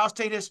 Ohio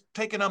State has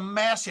taken a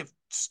massive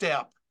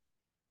step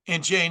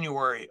in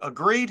January.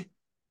 Agreed?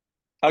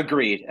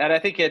 Agreed. And I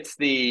think it's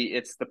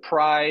the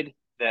pride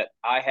that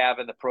I have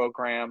in the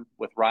program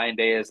with Ryan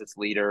Day as its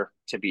leader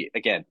to be,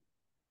 again,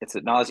 it's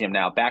at nauseum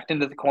now, backed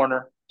into the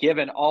corner,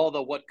 given all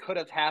the what could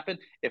have happened.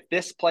 If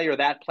this play or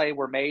that play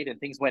were made and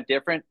things went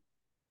different,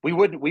 we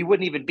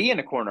wouldn't even be in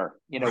a corner.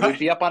 We'd Right.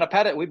 be up on a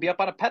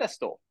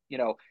pedestal,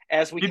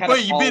 as we You'd, kind of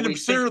you'd be in the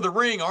always center think. of the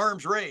ring,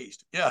 arms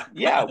raised. Yeah.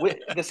 Yeah,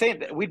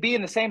 we'd be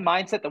in the same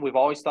mindset that we've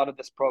always thought of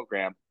this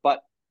program.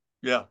 But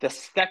Yeah. the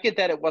second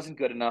that it wasn't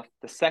good enough,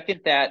 the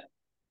second that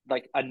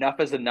like enough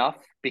is enough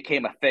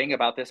became a thing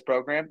about this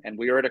program and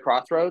we were at a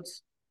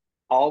crossroads,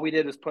 all we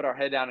did was put our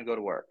head down and go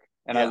to work.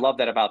 And I Yeah. love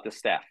that about this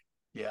staff.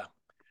 Yeah.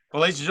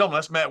 Well, ladies and gentlemen,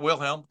 that's Matt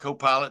Wilhelm,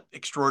 co-pilot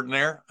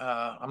extraordinaire.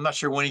 I'm not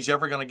sure when he's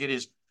ever going to get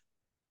his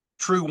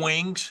true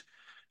wings.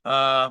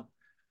 Uh,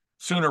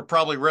 Sooner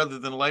probably rather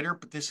than later.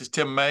 But this is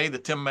Tim May, the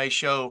Tim May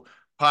Show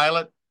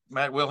pilot.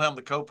 Matt Wilhelm,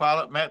 the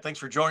co-pilot. Matt, thanks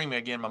for joining me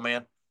again, my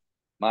man.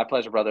 My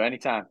pleasure, brother.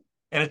 Anytime.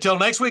 And until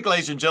next week,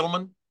 ladies and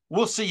gentlemen,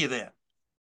 we'll see you then.